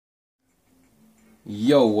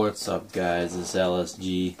Yo, what's up guys? It's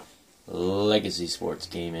LSG Legacy Sports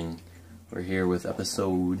Gaming. We're here with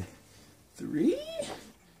episode 3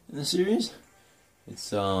 in the series.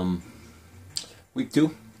 It's week 2.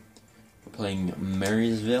 We're playing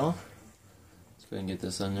Marysville. Let's go ahead and get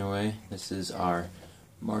this underway. This is our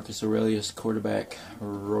Marcus Aurelius quarterback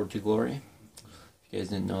road to glory. If you guys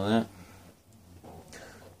didn't know that.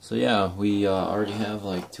 So yeah, we already have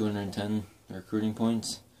like 210 recruiting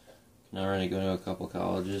points. Now we're going to go to a couple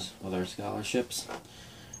colleges with our scholarships.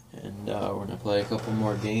 And we're going to play a couple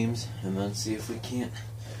more games and then see if we can't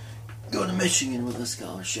go to Michigan with a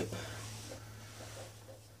scholarship.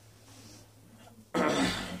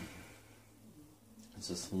 It's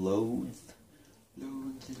just loads.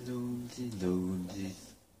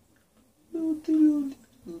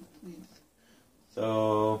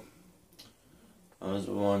 So, I was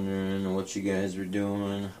wondering what you guys were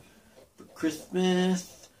doing for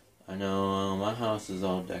Christmas. I know my house is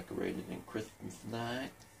all decorated in Christmas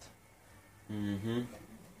lights.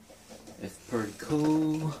 It's pretty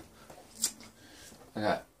cool. I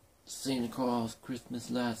got Santa Claus Christmas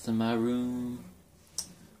lights in my room.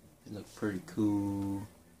 They look pretty cool.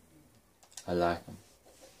 I like them.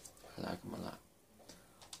 I like them a lot.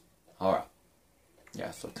 Alright.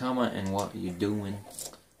 Yeah, so comment on what you're doing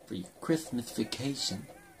for your Christmas vacation.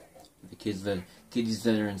 The kiddies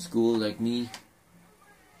that are in school like me.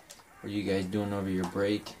 What are you guys doing over your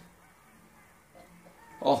break?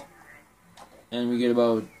 Oh, and we get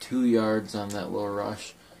about 2 yards on that little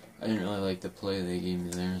rush. I didn't really like the play they gave me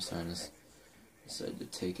there, so I just decided to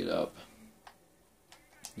take it up.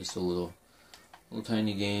 Just a little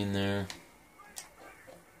tiny gain there.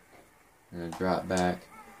 And a drop back.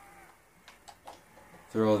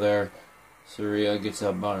 Throw there. Surreal gets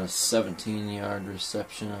about a 17-yard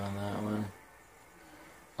reception on that one.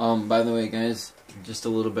 By the way, guys, just a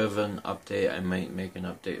little bit of an update. I might make an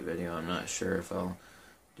update video. I'm not sure if I'll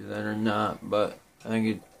do that or not, but I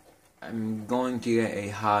think I'm going to get a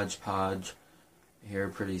hodgepodge here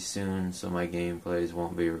pretty soon, so my gameplays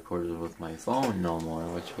won't be recorded with my phone no more,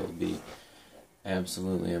 which will be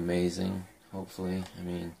absolutely amazing. Hopefully, I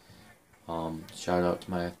mean, shout out to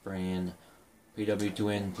my friend PW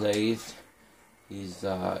Twin Plays. He's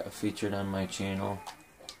featured on my channel.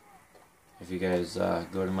 If you guys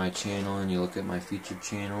go to my channel and you look at my featured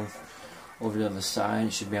channels, over to the side,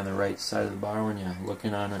 it should be on the right side of the bar when you're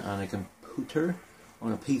looking on a computer,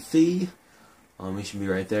 on a PC. He should be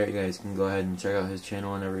right there. You guys can go ahead and check out his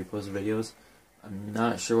channel whenever he posts videos. I'm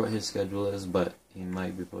not sure what his schedule is, but he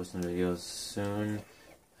might be posting videos soon.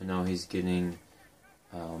 I know he's getting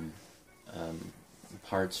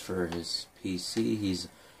parts for his PC. He's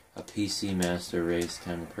a PC master race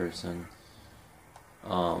kind of person.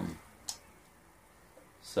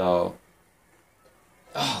 So,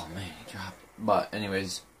 oh man, he dropped it. But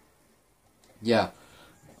anyways, yeah,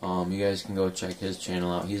 you guys can go check his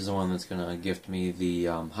channel out. He's the one that's gonna gift me the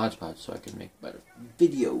hodgepodge so I can make better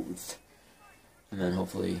videos. And then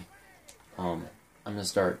hopefully, I'm gonna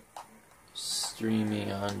start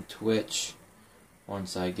streaming on Twitch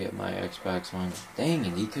once I get my Xbox One. Dang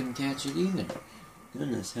it, he couldn't catch it either.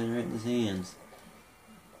 Goodness, had it right in his hands.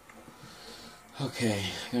 Okay,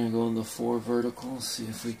 gonna go in the 4 verticals, see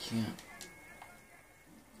if we can't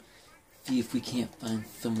find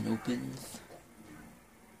someone opens.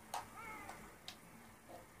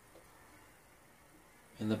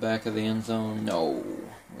 In the back of the end zone, no,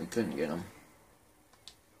 we couldn't get him.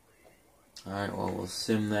 Alright, well, we'll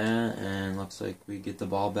sim that, and looks like we get the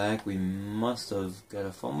ball back. We must have got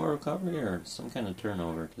a fumble recovery or some kind of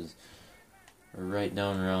turnover, because we're right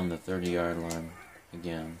down around the 30-yard line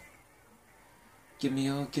again. Give me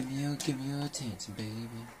your attention,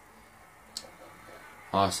 baby.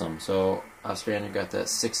 Awesome. So, Australia got that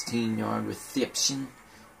 16-yard reception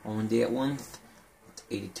on that one.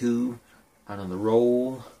 82 out on the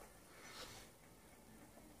roll.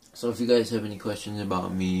 So, if you guys have any questions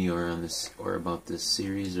about me or on this or about this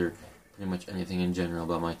series or pretty much anything in general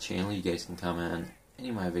about my channel, you guys can comment on any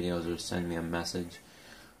of my videos or send me a message.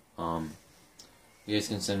 You guys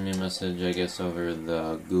can send me a message, I guess, over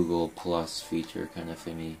the Google Plus feature kind of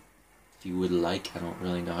thingy. If you would like, I don't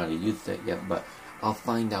really know how to use that yet, but I'll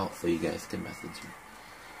find out so you guys can message me.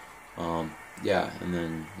 Yeah, and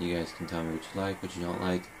then you guys can tell me what you like, what you don't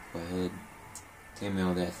like. Go ahead, tell me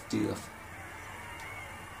all that stuff.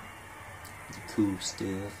 The cool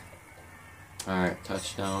stuff. Alright,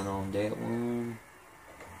 touchdown on that one.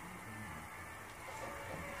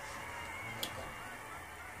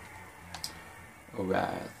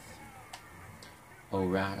 Alright.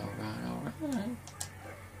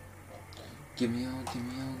 Give me your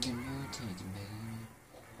attention,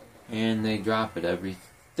 baby. And they drop it every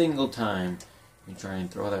single time you try and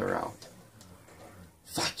throw that route.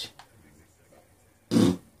 Fudge.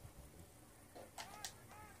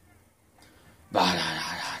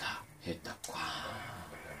 Ba-da-da-da-da. Hit the ground.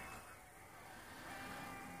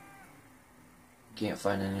 Can't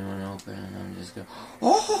find anyone open, and I'm just going,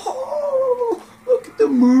 oh, look at the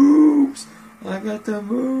moves. I got the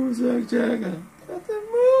moves like Jagger. Got the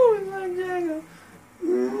moves like Jagger.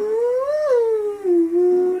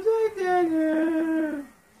 Moves like Jagger.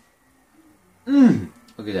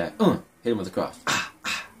 Look at that. Hit him with the cross.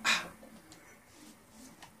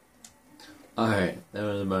 Alright, that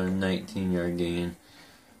was about a 19-yard gain.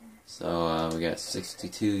 So we got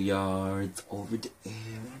 62 yards over the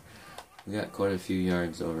air. We got quite a few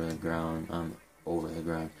yards over the ground. On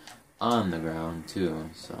the ground too.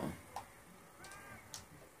 So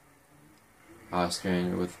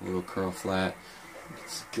Ostrander with a little curl flat.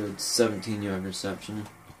 It's a good 17-yard reception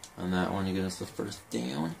on that one to get us the first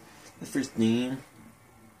down. The first down.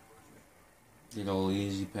 Good old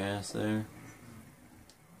easy pass there.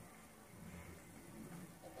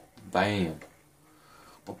 Bam.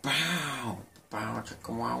 Bow. Bow.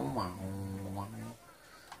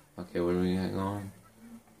 Okay, what do we got going?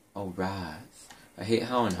 Alright. I hate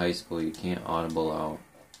how in high school you can't audible out.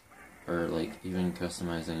 Or like even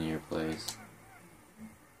customize any of your plays.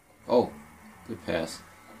 Oh, good pass.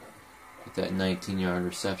 Get that 19-yard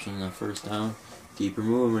reception on the first down. Keep her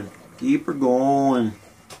moving. Keep her going.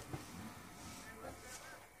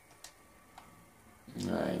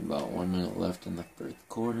 Alright, about 1 minute left in the first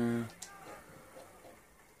quarter.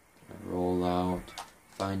 Roll out.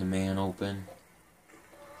 Find a man open.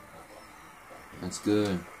 That's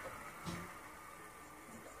good.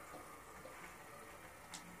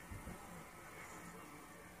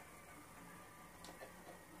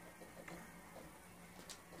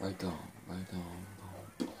 Right on.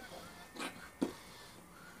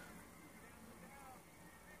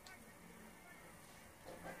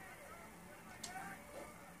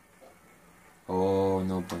 Oh,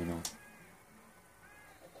 no bueno.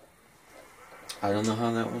 I don't know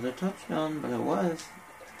how that was a touchdown, but it was.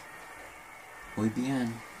 Muy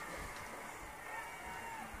bien.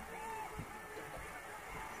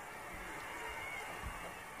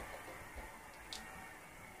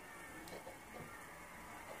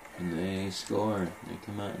 And they score. They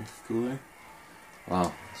come out and score.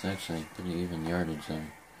 Wow, it's actually pretty even yardage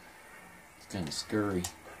there. It's kind of scurry.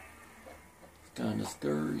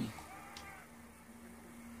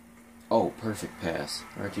 Oh, perfect pass.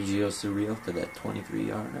 RTGO Surreal to that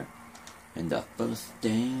 23-yarder. And the first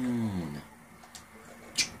down.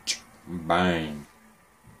 Bang.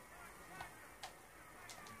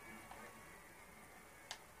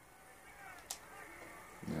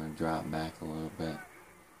 I'm gonna drop back a little bit.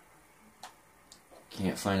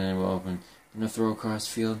 Can't find anyone open. I'm gonna throw across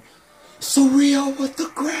field. Surreal with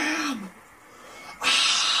the grab!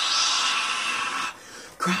 Ah!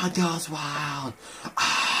 Crowd goes wild.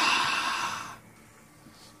 Ah!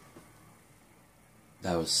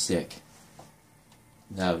 That was sick.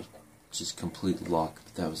 That was just complete luck,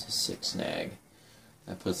 but that was a sick snag.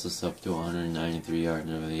 That puts us up to 193 yards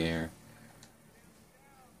over the air.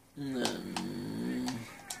 And then,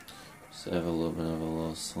 just have a little bit of a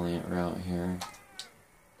little slant route here.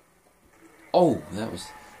 Oh, that was,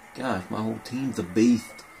 gosh, my whole team's a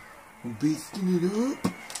beast. I'm beasting it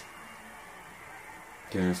up.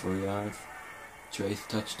 Carrying 4 yards. Trace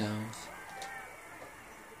touchdowns.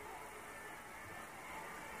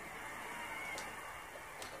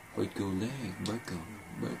 Break your leg, break them.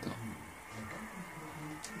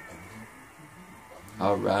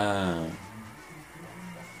 Alright.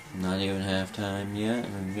 Not even halftime yet,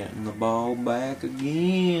 and we're getting the ball back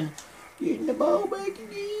again.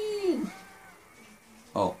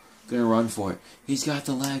 Oh, gonna run for it. He's got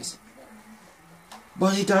the legs.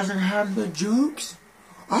 But he doesn't have the jukes.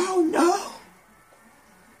 Oh no!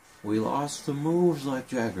 We lost the moves like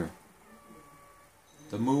Jagger.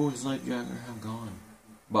 The moves like Jagger have gone.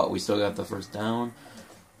 But we still got the first down.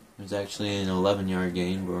 It was actually an 11-yard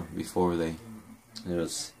gain before it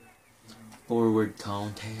was forward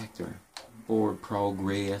contact or forward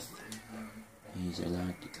progress. As I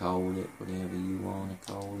like to call it, whatever you want to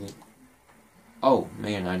call it. Oh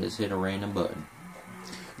man, I just hit a random button.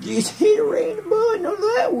 Just hit a random button on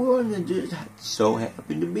that one and just so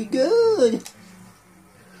happened to be good.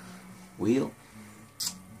 Well,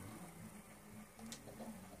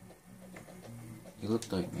 you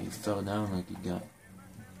looked like you fell down like you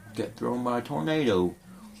got thrown by a tornado.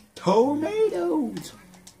 Tornadoes!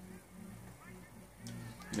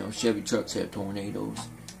 You know, Chevy trucks have tornadoes.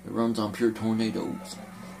 It runs on pure tornadoes.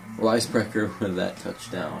 Wisebreaker with that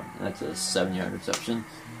touchdown. That's a 7-yard reception.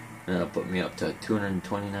 And that'll put me up to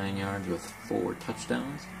 229 yards with 4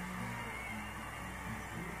 touchdowns.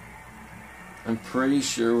 I'm pretty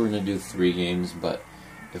sure we're going to do 3 games, but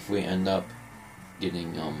if we end up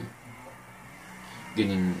getting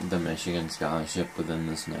the Michigan scholarship within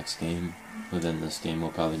this game,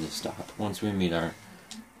 we'll probably just stop. Once we meet our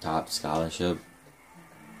top scholarship,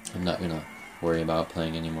 I'm not going to worry about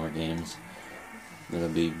playing any more games. That'll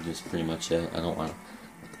be just pretty much it. I don't want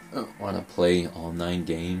to play all 9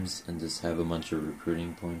 games and just have a bunch of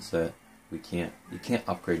recruiting points that you can't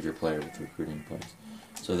upgrade your player with recruiting points.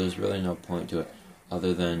 So there's really no point to it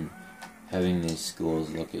other than having these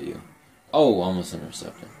schools look at you. Oh, almost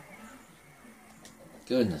intercepted.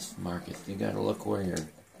 Goodness, Marcus, you gotta look where you're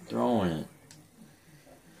throwing it.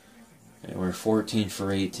 And we're 14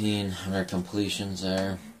 for 18 on our completions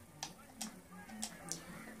there.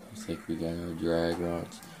 Looks like we got our drag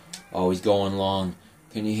routes. Oh, he's going long.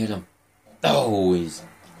 Can you hit him? Oh, he's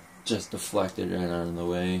just deflected right out of the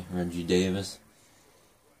way. Reggie Davis.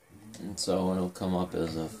 And so it'll come up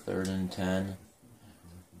as a 3rd and 10.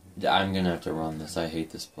 I'm going to have to run this. I hate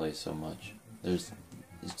this play so much. It's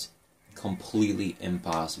completely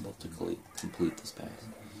impossible to complete this pass.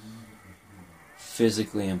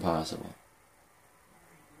 Physically impossible.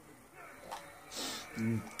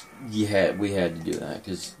 We had to do that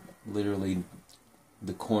because literally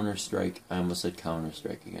the corner strike, I almost said counter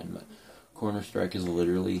strike again, but corner strike is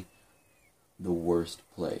literally the worst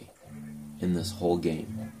play in this whole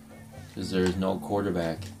game. Because there is no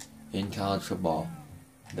quarterback in college football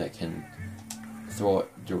that can throw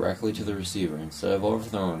it directly to the receiver instead of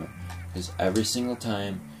overthrowing it. Because every single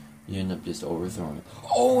time you end up just overthrowing it.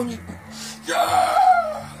 Oh, yes!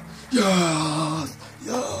 Yes!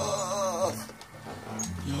 Yes!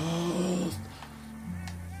 Yes!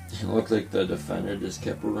 It looked like the defender just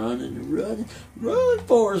kept running. Run,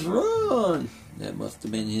 Forrest, run! That must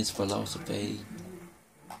have been his philosophy.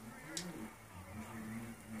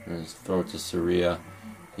 Let's throw it to Soria.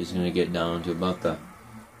 He's going to get down to about the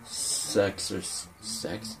 6 or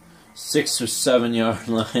 7 yard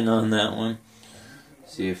line on that one.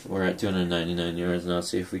 See if we're at 299 yards now.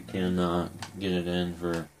 See if we can get it in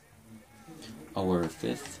for our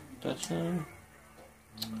 5th touchdown.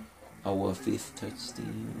 Our 5th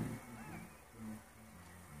touchdown.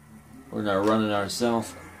 We're not running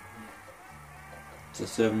ourselves. It's a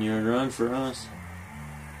 7-yard run for us.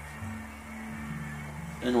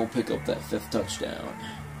 And we'll pick up that 5th touchdown.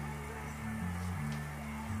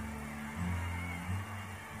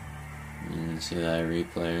 You see that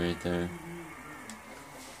replay right there?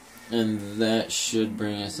 And that should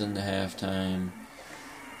bring us into halftime.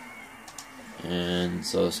 And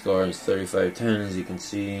so the score is 35-10, as you can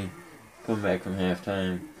see. Coming back from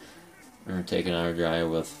halftime. We're taking our drive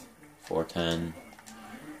with 4:10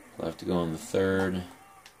 left to go in the 3rd.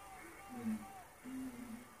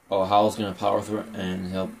 Oh, Howell's going to power through it,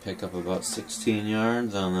 and he'll pick up about 16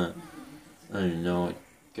 yards on that. I don't even know what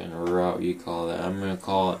kind of route you call that. I'm going to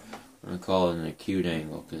call it an acute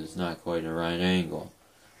angle, because it's not quite a right angle.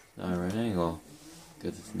 It's not a right angle,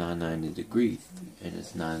 because it's not 90 degrees. And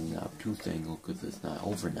it's not an obtuse angle, because it's not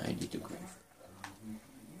over 90 degrees.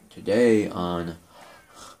 Today on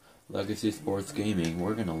Legacy Sports Gaming,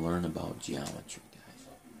 we're going to learn about geometry, guys.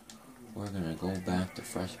 We're going to go back to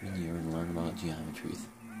freshman year and learn about geometries.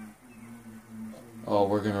 Oh,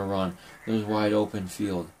 we're going to run. There's wide open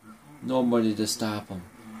field. Nobody to stop him.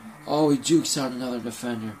 Oh, he jukes out another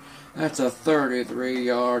defender. That's a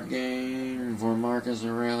 33-yard gain for Marcus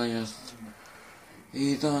Aurelius.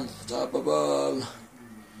 He's unstoppable.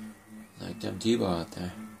 Like them T-ball out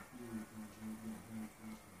there.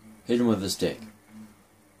 Hit him with a stick.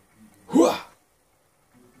 Hooah!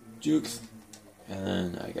 Jukes. And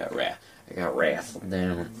then I got wrestled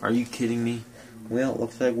down. Are you kidding me? Well, it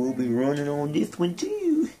looks like we'll be running on this one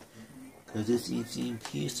too. Because it's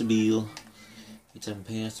impossible. It's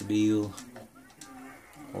impossible.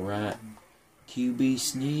 Alright. QB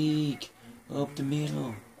sneak. Up the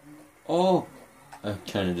middle. Oh! I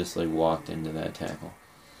kind of just like walked into that tackle.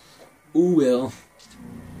 Ooh, well.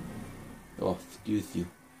 Oh, excuse you.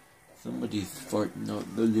 Somebody's farting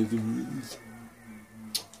out the living room.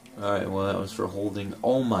 Alright, well that was for holding.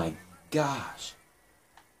 Oh my gosh.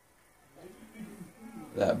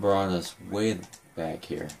 That brought us way back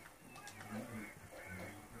here.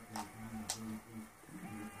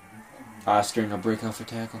 Oscar and a break off a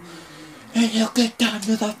tackle. And he'll get down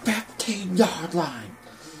to the 15-yard line.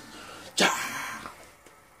 Yeah.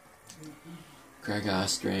 Craig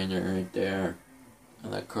Ostrander right there.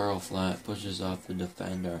 And that curl flat pushes off the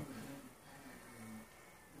defender.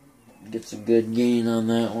 Gets a good gain on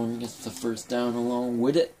that one. Gets the first down along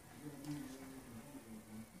with it.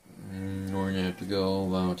 And we're going to have to go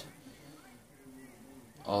about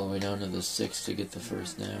all the way down to the 6 to get the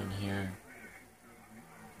first down here.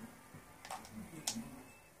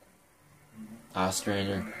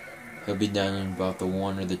 Ostrander, he'll be down in about the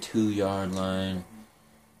 1 or the 2 yard line.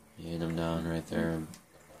 You hit him down right there.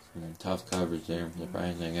 Some tough coverage there. I'm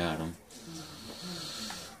surprised I got him.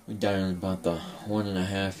 We're down at about the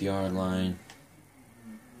 1.5 yard line.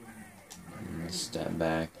 And step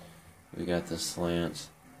back. We got the slants.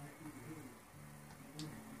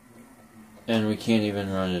 And we can't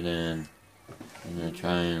even run it in. I'm going to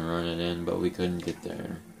try and run it in, but we couldn't get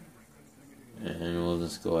there. And we'll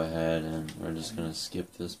just go ahead and we're just going to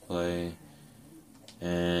skip this play.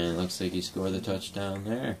 And it looks like he scored the touchdown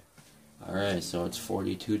there. Alright, so it's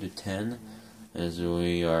 42-10 as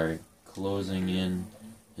we are closing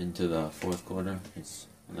into the fourth quarter. It's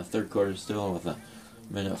in the third quarter still with a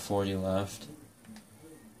minute 40 left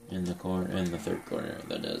in the third quarter,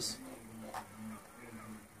 that is.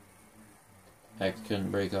 Heck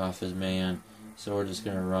couldn't break off his man, so we're just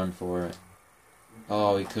gonna run for it.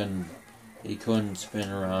 Oh, he couldn't spin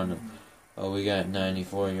around him. Oh, we got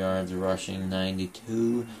 94 yards rushing,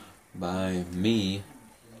 92 by me.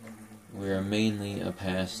 We are mainly a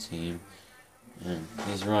pass team. And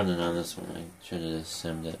he's running on this one. I should have just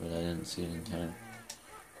simmed it, but I didn't see it in time.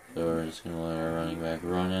 So we're just going to let our running back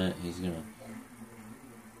run it. He's going to...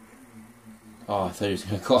 Oh, I thought he was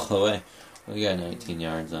going to go all the way. We got 19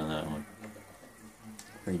 yards on that one.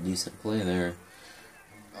 Pretty decent play there.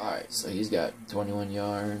 Alright, so he's got 21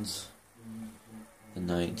 yards. The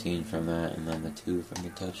 19 from that, and then the 2 from the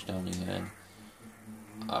touchdown he had.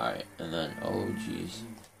 Alright, and then, oh jeez.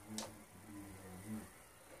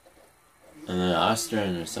 And then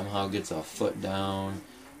Ostrander somehow gets a foot down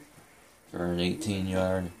for an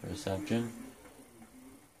 18-yard reception.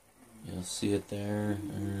 You'll see it there.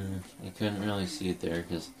 You couldn't really see it there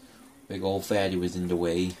because big old fatty was in the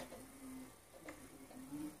way.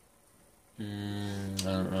 I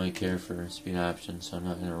don't really care for speed options, so I'm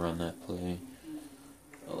not going to run that play.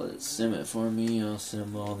 I'll let it sim it for me. I'll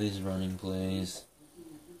sim all these running plays.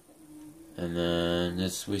 And then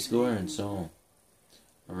we score, and so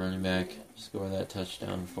our running back scored that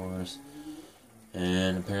touchdown for us.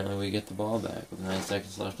 And apparently we get the ball back with 9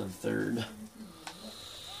 seconds left in the third.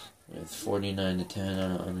 It's 49-10. I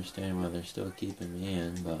don't understand why they're still keeping me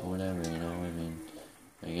in, but whatever, you know. I mean,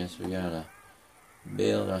 I guess we gotta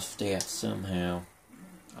build our stats somehow.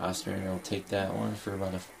 Ostrander will take that one for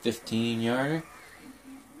about a 15-yarder.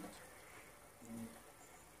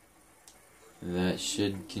 That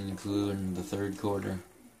should conclude the third quarter.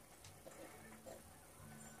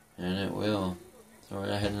 And it will. So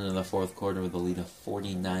we're heading into the fourth quarter with a lead of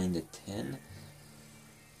 49-10.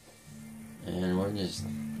 And we're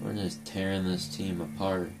just tearing this team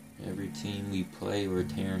apart. Every team we play, we're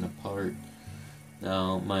tearing apart.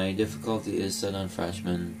 Now, my difficulty is set on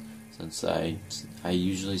freshmen, since I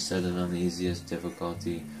usually set it on the easiest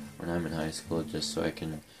difficulty when I'm in high school, just so I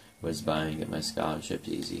can whiz by and get my scholarships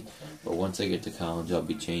easy. But once I get to college, I'll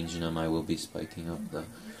be changing them. I will be spiking up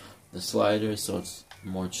the sliders, so it's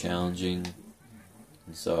more challenging.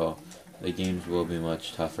 And so the games will be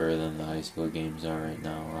much tougher than the high school games are right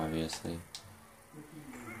now, obviously.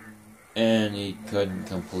 And he couldn't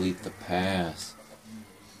complete the pass.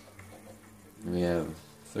 We have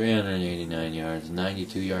 389 yards,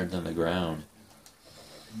 92 yards on the ground.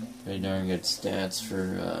 Pretty darn good stats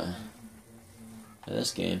for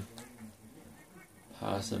this game.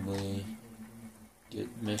 Possibly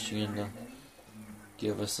get Michigan to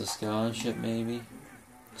give us a scholarship, maybe.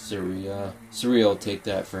 Surya will take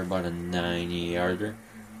that for about a 90-yarder.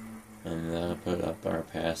 And that'll put up our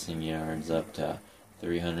passing yards up to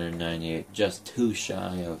 398. Just too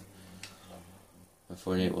shy of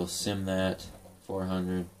 48. We'll sim that.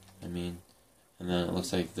 400, I mean. And then it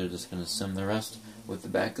looks like they're just going to sim the rest with the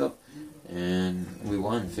backup. And we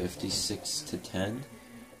won 56-10.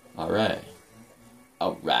 Alright.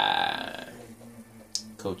 Alright.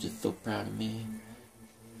 Coach is so proud of me.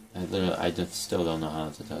 I just still don't know how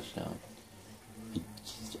it's a touchdown.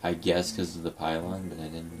 I guess because of the pylon, but I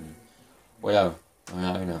didn't. Whatever.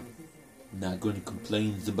 I know. I'm not going to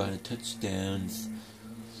complain about the touchdowns.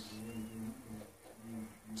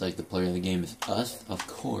 It's like the player of the game is us, of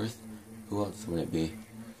course. Who else would it be?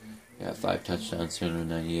 Got 5 touchdowns,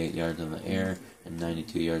 298 yards in the air, and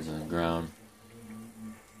 92 yards on the ground.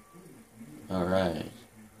 Alright.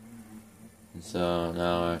 And so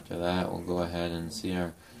now after that, we'll go ahead and see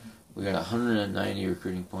we got 190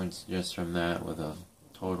 recruiting points just from that, with a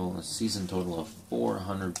season total of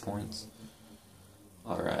 400 points.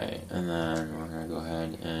 Alright, and then we're going to go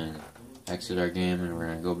ahead and exit our game, and we're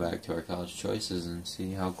going to go back to our college choices and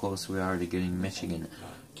see how close we are to getting Michigan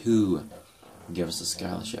to give us a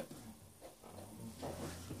scholarship.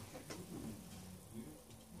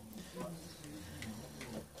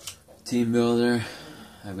 Team Builder.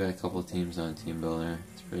 I've got a couple of teams on Team Builder.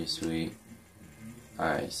 It's pretty sweet.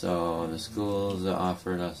 Alright, so the schools that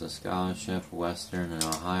offered us a scholarship, Western and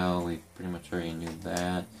Ohio, we pretty much already knew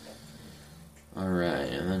that.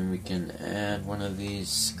 Alright, and then we can add one of these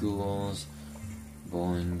schools.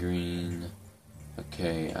 Bowling Green.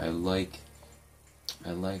 Okay, I like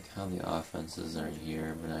how the offenses are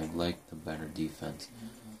here, but I like the better defense.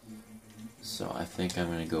 So I think I'm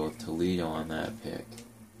going to go with Toledo on that pick.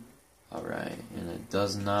 Alright, and it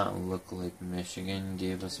does not look like Michigan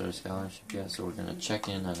gave us our scholarship yet, so we're going to check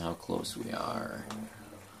in on how close we are.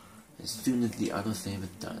 As soon as the autosave is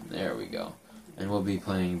done. There we go. And we'll be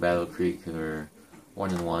playing Battle Creek, who are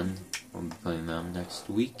 1-1. We'll be playing them next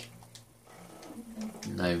week.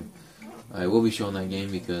 And I will be showing that game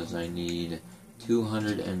because I need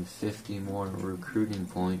 250 more recruiting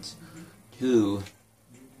points to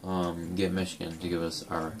get Michigan to give us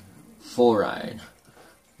our full ride.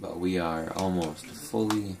 But we are almost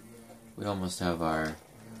fully, we almost have our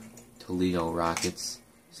Toledo Rockets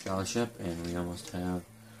scholarship, and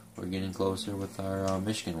we're getting closer with our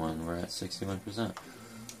Michigan one. We're at 61%.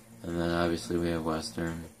 And then obviously we have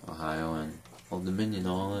Western, Ohio, and Old Dominion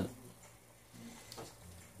all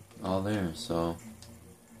there. So,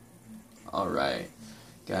 alright,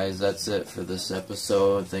 guys, that's it for this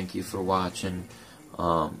episode. Thank you for watching.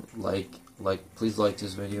 Please like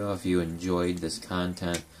this video if you enjoyed this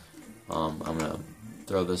content. I'm gonna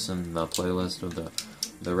throw this in the playlist with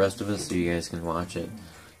the rest of it, so you guys can watch it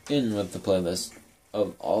in with the playlist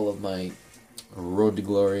of all of my Road to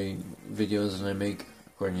Glory videos that I make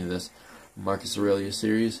according to this Marcus Aurelius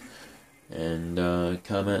series. And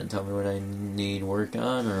comment and tell me what I need work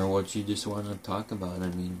on, or what you just want to talk about.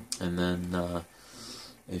 And then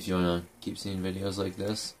if you want to keep seeing videos like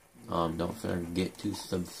this, don't forget to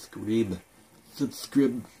subscribe,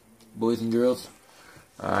 boys and girls.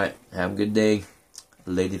 Alright, have a good day,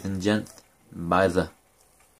 ladies and gents. Bye.